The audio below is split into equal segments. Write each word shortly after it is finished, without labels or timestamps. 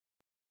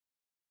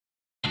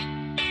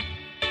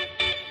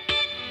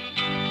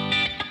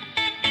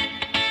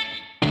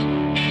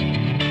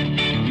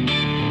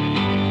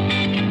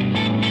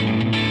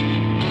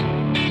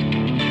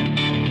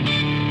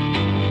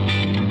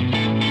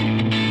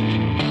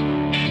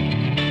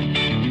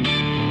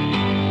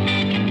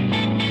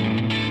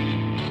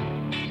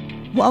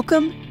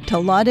Welcome to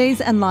Lattes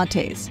and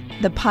Lattes,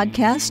 the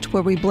podcast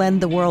where we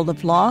blend the world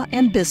of law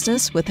and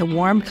business with a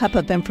warm cup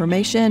of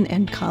information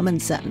and common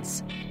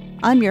sense.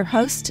 I'm your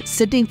host,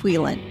 Sydney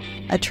Whelan,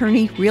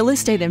 attorney, real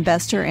estate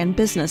investor, and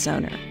business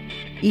owner.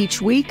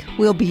 Each week,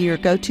 we'll be your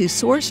go-to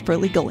source for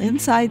legal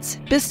insights,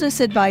 business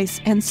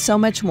advice, and so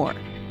much more.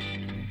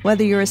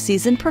 Whether you're a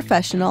seasoned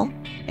professional,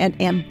 an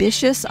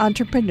ambitious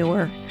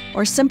entrepreneur,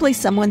 or simply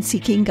someone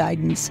seeking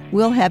guidance,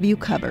 we'll have you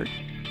covered.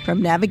 From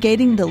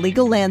navigating the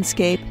legal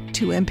landscape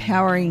to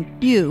empowering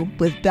you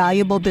with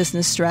valuable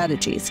business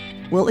strategies,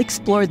 we'll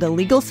explore the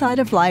legal side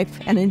of life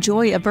and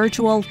enjoy a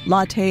virtual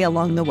latte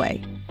along the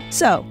way.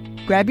 So,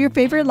 grab your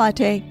favorite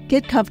latte,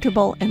 get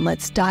comfortable, and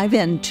let's dive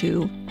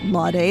into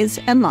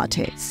Lattes and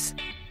Lattes.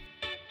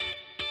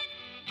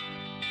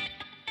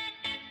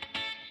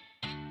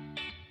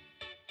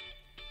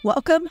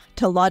 Welcome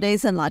to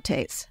Lattes and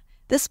Lattes.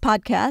 This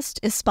podcast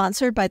is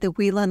sponsored by the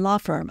Whelan Law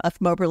Firm of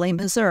Moberly,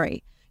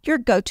 Missouri, your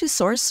go-to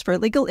source for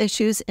legal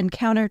issues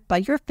encountered by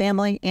your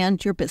family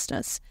and your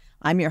business.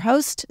 I'm your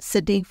host,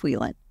 Sydney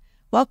Whelan.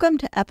 Welcome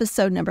to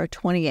episode number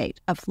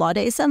 28 of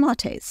Lattes and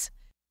Lattes.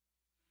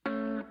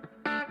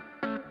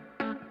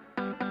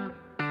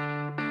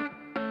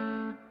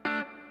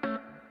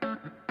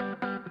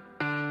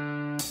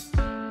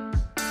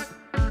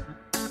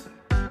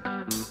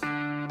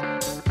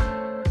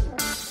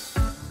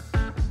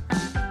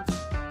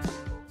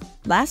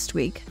 Last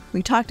week,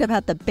 we talked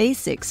about the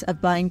basics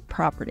of buying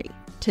property.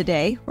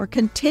 Today, we're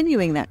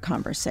continuing that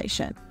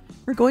conversation.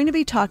 We're going to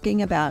be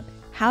talking about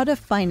how to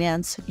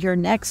finance your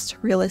next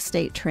real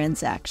estate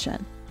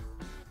transaction.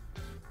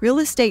 Real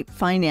estate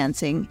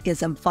financing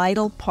is a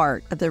vital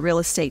part of the real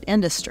estate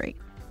industry,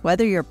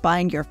 whether you're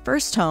buying your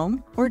first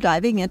home or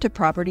diving into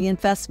property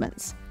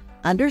investments.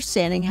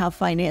 Understanding how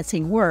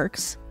financing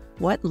works,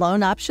 what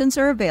loan options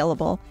are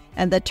available,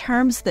 and the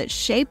terms that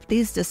shape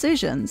these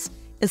decisions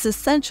is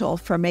essential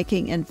for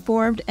making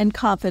informed and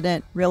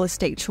confident real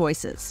estate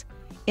choices.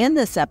 In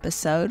this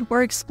episode,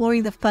 we're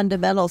exploring the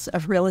fundamentals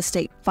of real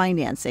estate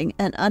financing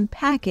and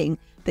unpacking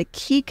the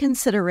key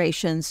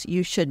considerations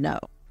you should know.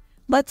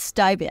 Let's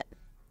dive in.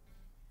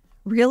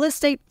 Real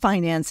estate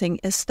financing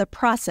is the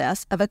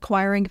process of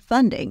acquiring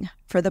funding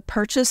for the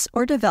purchase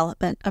or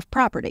development of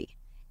property.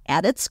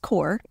 At its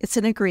core, it's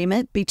an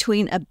agreement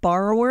between a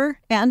borrower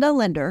and a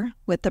lender,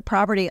 with the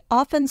property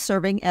often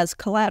serving as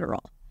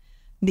collateral.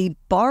 The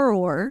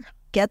borrower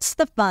gets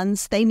the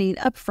funds they need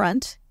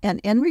upfront,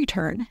 and in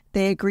return,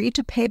 they agree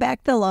to pay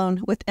back the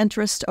loan with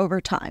interest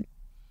over time.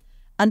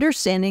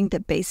 Understanding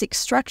the basic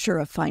structure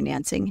of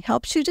financing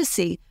helps you to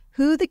see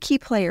who the key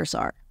players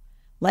are: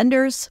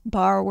 lenders,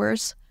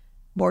 borrowers,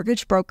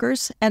 mortgage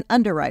brokers, and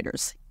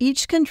underwriters,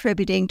 each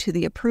contributing to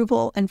the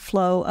approval and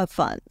flow of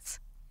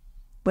funds.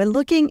 When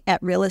looking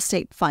at real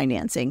estate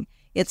financing,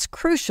 it's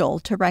crucial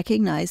to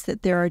recognize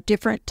that there are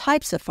different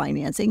types of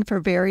financing for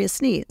various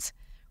needs: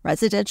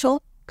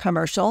 residential,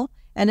 commercial,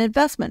 and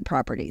investment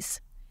properties.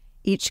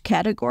 Each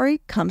category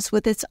comes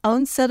with its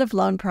own set of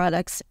loan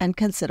products and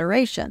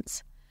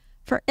considerations.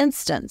 For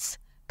instance,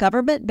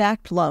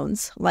 government-backed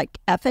loans like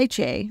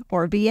FHA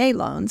or VA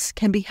loans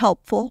can be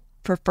helpful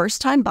for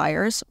first-time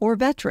buyers or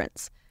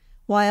veterans,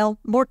 while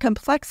more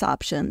complex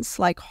options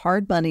like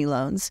hard money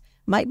loans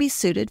might be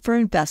suited for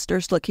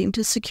investors looking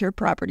to secure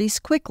properties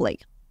quickly.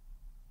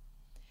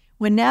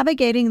 When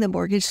navigating the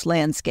mortgage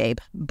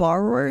landscape,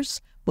 borrowers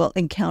will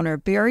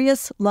encounter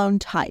various loan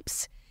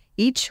types,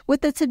 each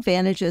with its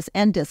advantages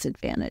and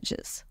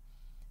disadvantages.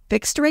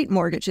 Fixed-rate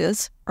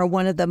mortgages are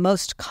one of the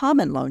most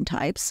common loan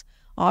types,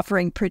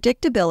 offering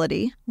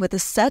predictability with a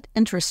set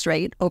interest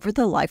rate over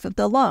the life of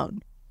the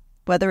loan,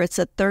 whether it's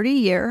a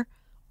 30-year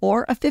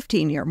or a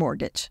 15-year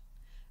mortgage.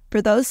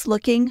 For those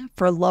looking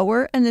for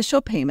lower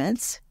initial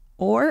payments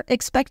or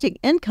expecting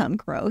income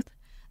growth,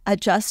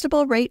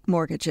 adjustable-rate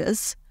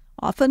mortgages,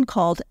 often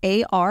called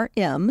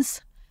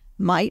ARMs,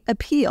 might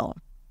appeal,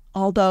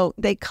 although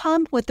they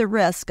come with the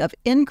risk of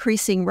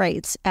increasing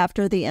rates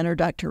after the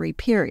introductory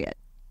period.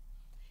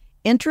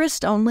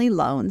 Interest-only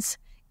loans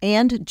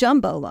and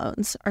jumbo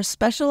loans are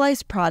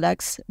specialized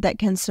products that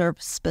can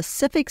serve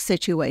specific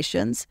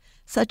situations,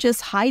 such as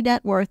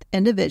high-net-worth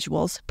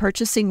individuals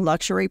purchasing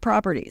luxury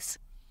properties.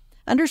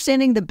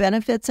 Understanding the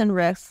benefits and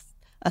risks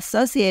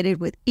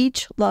associated with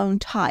each loan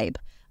type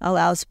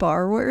allows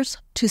borrowers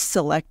to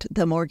select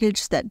the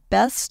mortgage that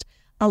best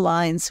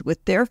aligns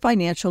with their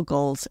financial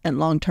goals and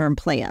long-term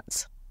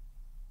plans.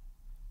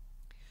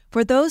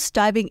 For those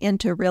diving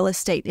into real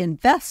estate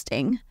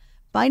investing,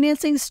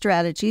 financing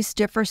strategies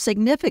differ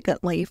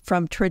significantly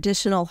from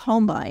traditional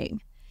home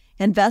buying.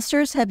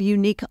 Investors have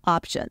unique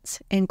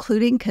options,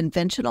 including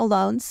conventional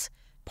loans,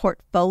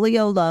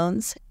 portfolio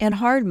loans, and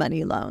hard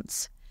money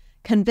loans.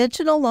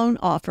 Conventional loans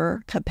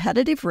offer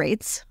competitive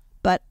rates,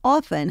 but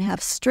often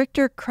have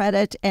stricter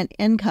credit and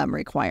income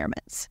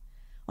requirements.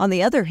 On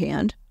the other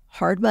hand,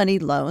 hard money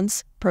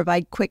loans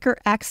provide quicker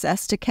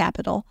access to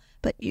capital,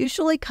 but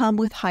usually come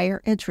with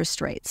higher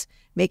interest rates,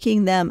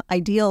 making them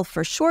ideal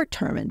for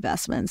short-term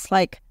investments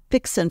like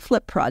fix and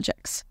flip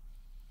projects.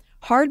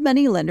 Hard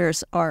money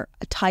lenders are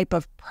a type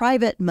of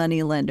private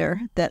money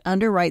lender that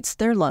underwrites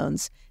their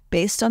loans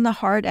based on the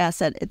hard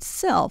asset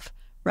itself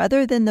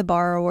rather than the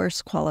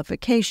borrower's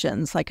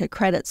qualifications like a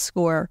credit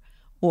score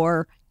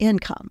or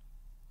income.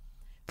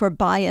 For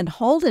buy and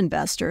hold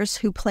investors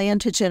who plan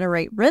to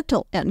generate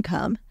rental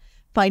income,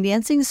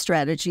 financing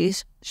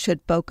strategies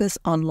should focus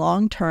on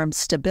long-term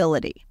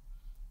stability.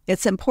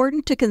 It's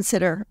important to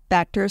consider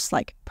factors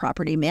like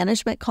property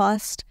management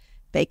cost,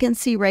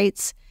 vacancy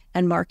rates,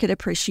 and market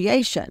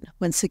appreciation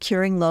when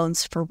securing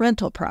loans for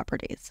rental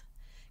properties.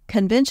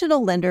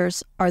 Conventional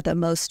lenders are the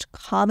most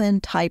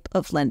common type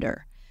of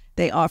lender.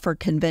 They offer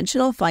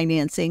conventional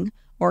financing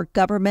or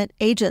government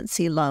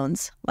agency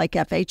loans like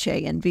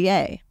FHA and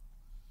VA.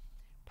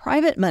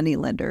 Private money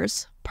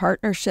lenders,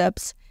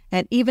 partnerships,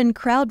 and even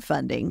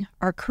crowdfunding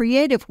are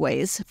creative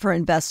ways for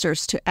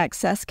investors to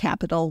access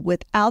capital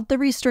without the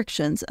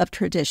restrictions of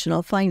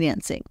traditional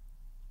financing.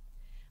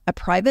 A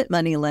private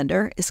money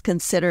lender is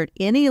considered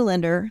any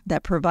lender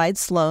that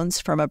provides loans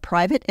from a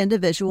private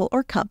individual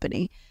or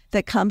company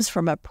that comes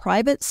from a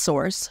private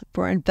source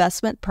for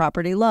investment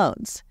property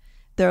loans.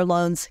 Their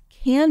loans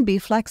can be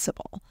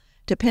flexible,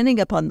 depending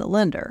upon the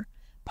lender,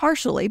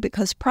 partially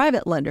because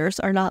private lenders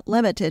are not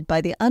limited by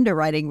the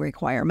underwriting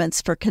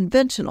requirements for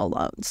conventional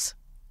loans.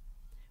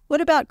 What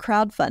about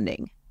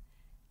crowdfunding?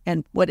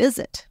 And what is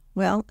it?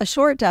 Well, a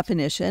short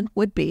definition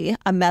would be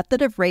a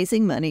method of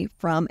raising money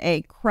from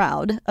a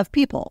crowd of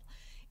people.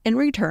 In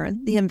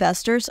return, the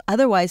investors,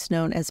 otherwise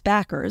known as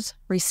backers,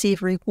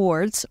 receive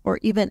rewards or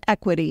even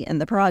equity in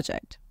the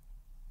project.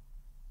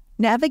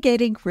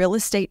 Navigating real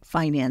estate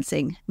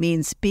financing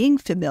means being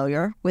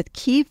familiar with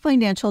key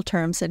financial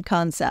terms and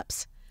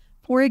concepts.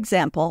 For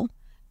example,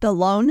 the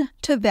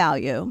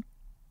loan-to-value,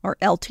 or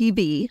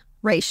LTV,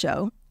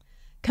 ratio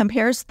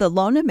compares the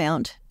loan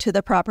amount to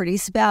the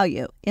property's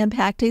value,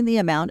 impacting the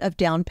amount of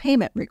down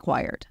payment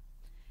required.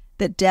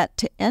 The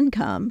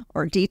debt-to-income,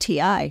 or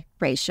DTI,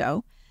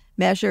 ratio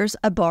measures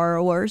a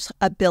borrower's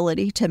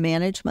ability to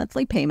manage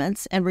monthly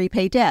payments and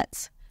repay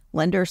debts.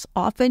 Lenders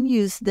often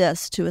use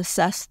this to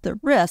assess the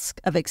risk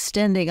of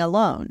extending a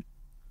loan.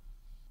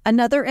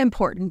 Another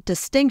important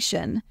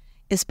distinction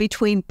is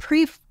between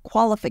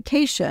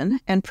pre-qualification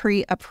and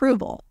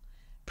pre-approval.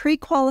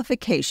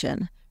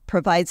 Pre-qualification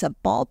provides a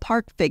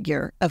ballpark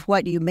figure of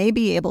what you may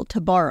be able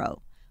to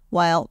borrow,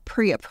 while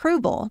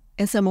pre-approval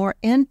is a more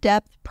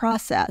in-depth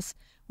process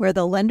where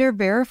the lender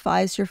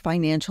verifies your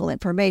financial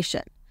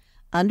information.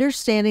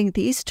 Understanding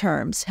these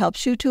terms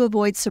helps you to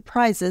avoid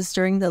surprises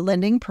during the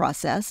lending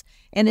process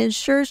and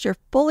ensures you're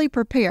fully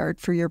prepared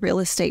for your real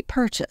estate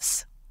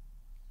purchase.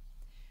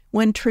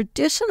 When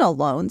traditional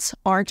loans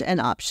aren't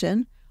an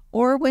option,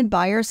 or when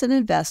buyers and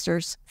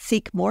investors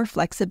seek more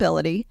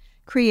flexibility,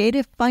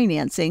 creative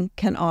financing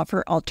can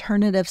offer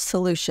alternative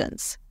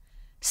solutions.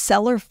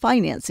 Seller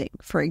financing,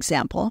 for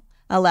example,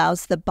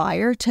 allows the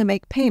buyer to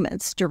make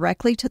payments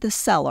directly to the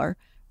seller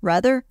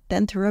rather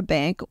than through a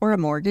bank or a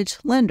mortgage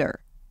lender.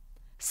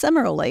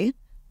 Similarly,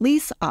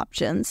 lease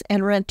options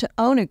and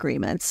rent-to-own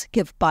agreements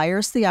give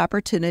buyers the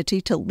opportunity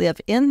to live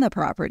in the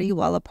property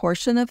while a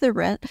portion of the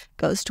rent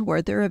goes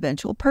toward their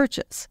eventual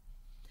purchase.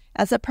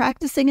 As a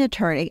practicing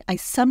attorney, I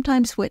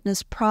sometimes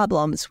witness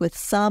problems with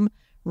some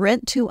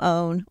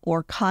rent-to-own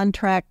or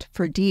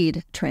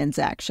contract-for-deed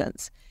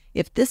transactions.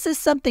 If this is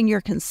something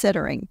you're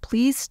considering,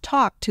 please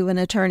talk to an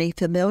attorney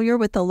familiar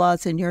with the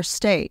laws in your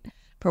state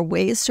for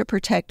ways to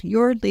protect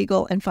your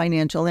legal and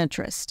financial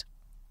interest.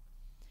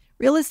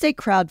 Real estate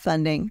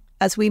crowdfunding,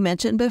 as we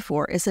mentioned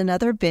before, is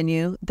another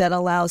venue that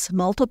allows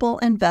multiple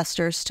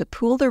investors to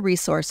pool their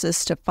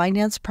resources to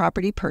finance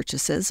property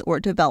purchases or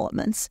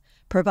developments,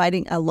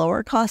 providing a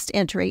lower cost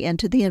entry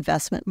into the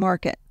investment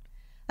market.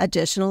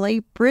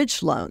 Additionally,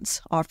 bridge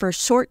loans offer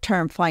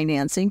short-term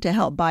financing to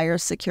help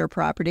buyers secure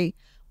property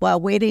while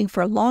waiting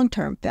for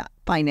long-term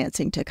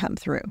financing to come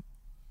through.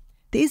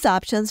 These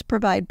options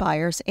provide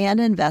buyers and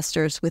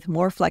investors with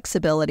more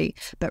flexibility,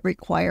 but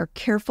require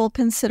careful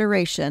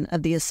consideration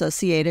of the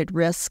associated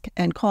risk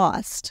and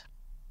cost.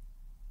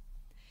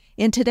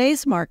 In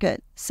today's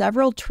market,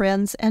 several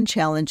trends and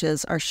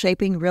challenges are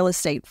shaping real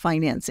estate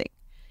financing.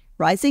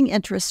 Rising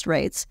interest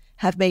rates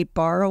have made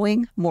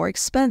borrowing more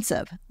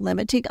expensive,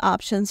 limiting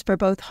options for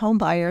both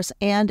homebuyers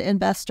and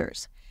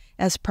investors.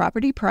 As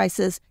property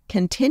prices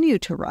continue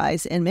to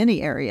rise in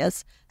many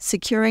areas,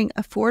 securing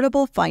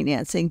affordable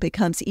financing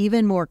becomes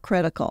even more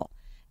critical.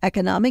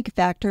 Economic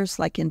factors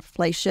like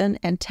inflation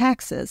and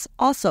taxes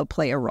also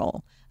play a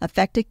role,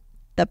 affecting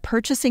the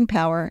purchasing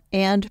power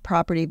and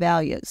property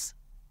values.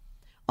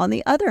 On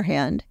the other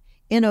hand,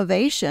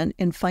 innovation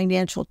in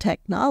financial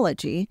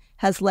technology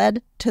has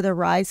led to the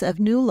rise of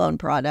new loan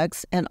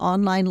products and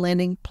online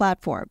lending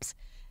platforms,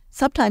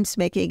 sometimes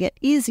making it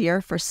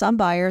easier for some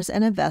buyers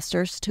and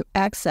investors to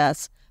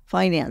access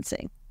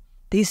financing.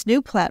 These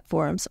new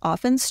platforms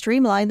often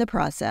streamline the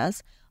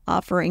process,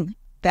 offering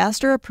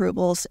faster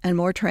approvals and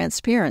more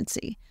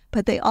transparency,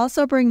 but they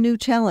also bring new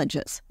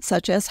challenges,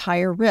 such as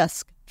higher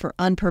risk for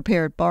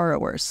unprepared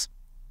borrowers.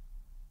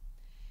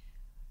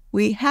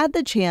 We had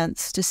the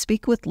chance to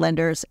speak with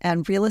lenders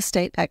and real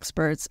estate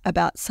experts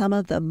about some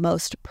of the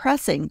most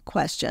pressing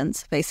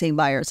questions facing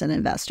buyers and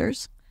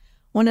investors.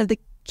 One of the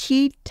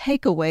key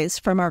takeaways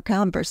from our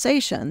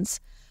conversations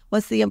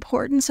was the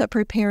importance of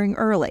preparing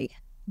early,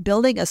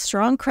 building a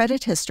strong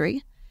credit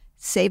history,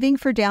 saving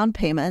for down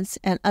payments,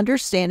 and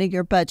understanding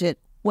your budget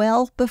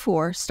well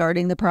before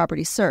starting the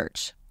property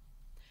search.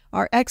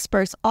 Our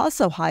experts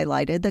also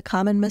highlighted the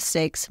common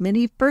mistakes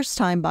many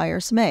first-time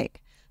buyers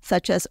make,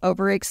 such as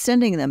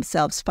overextending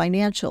themselves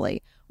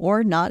financially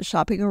or not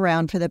shopping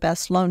around for the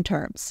best loan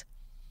terms.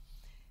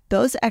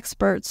 Those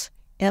experts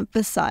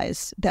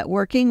emphasized that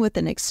working with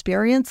an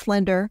experienced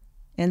lender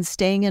and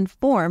staying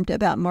informed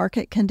about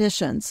market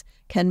conditions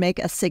can make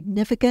a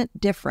significant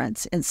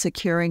difference in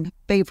securing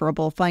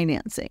favorable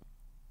financing.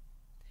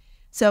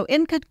 So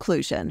in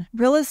conclusion,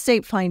 real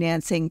estate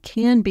financing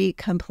can be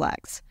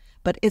complex,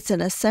 but it's an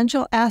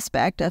essential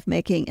aspect of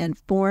making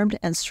informed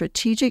and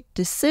strategic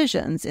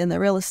decisions in the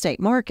real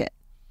estate market.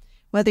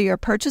 Whether you're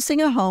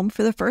purchasing a home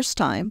for the first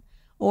time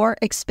or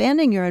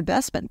expanding your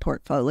investment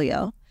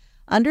portfolio,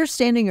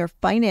 understanding your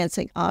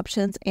financing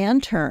options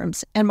and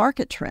terms and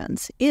market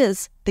trends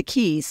is the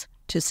keys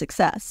to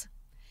success.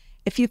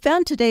 If you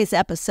found today's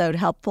episode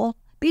helpful,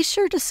 be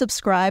sure to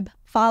subscribe,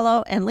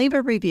 follow, and leave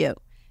a review,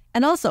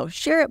 and also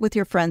share it with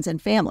your friends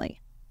and family.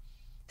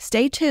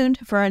 Stay tuned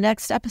for our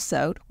next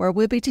episode where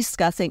we'll be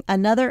discussing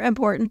another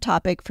important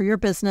topic for your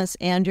business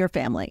and your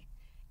family.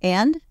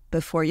 And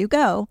before you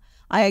go,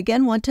 I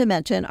again want to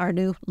mention our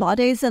new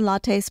Lattes and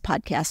Lattes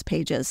podcast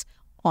pages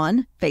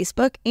on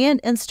Facebook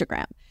and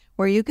Instagram,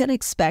 where you can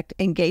expect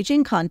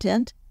engaging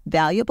content,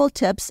 valuable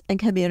tips, and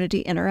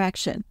community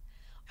interaction.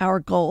 Our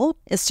goal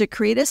is to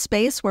create a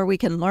space where we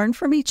can learn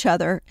from each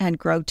other and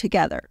grow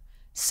together.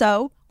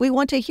 So we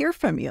want to hear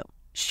from you.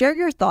 Share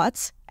your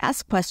thoughts,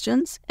 ask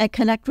questions, and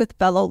connect with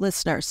fellow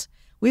listeners.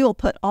 We will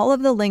put all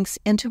of the links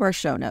into our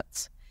show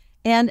notes.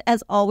 And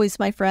as always,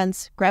 my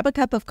friends, grab a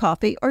cup of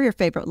coffee or your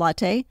favorite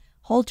latte,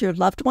 hold your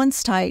loved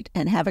ones tight,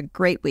 and have a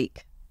great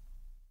week.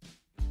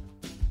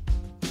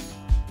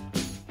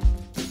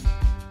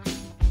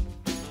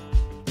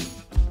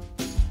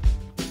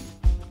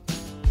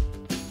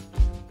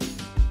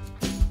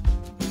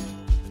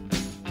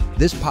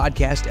 This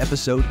podcast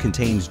episode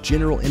contains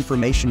general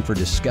information for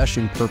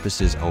discussion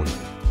purposes only.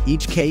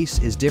 Each case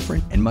is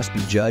different and must be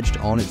judged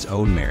on its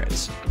own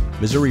merits.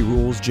 Missouri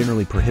rules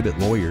generally prohibit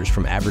lawyers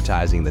from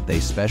advertising that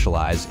they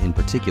specialize in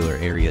particular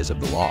areas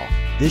of the law.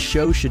 This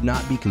show should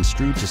not be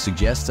construed to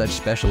suggest such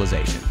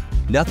specialization.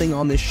 Nothing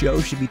on this show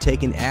should be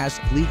taken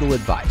as legal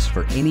advice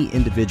for any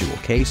individual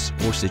case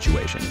or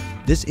situation.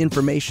 This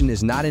information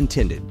is not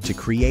intended to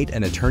create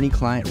an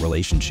attorney-client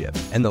relationship,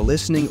 and the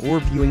listening or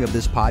viewing of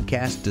this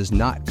podcast does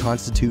not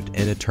constitute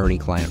an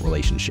attorney-client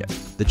relationship.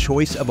 The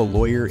choice of a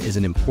lawyer is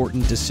an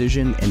important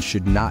decision and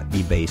should not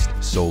be based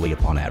solely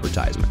upon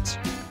advertisements.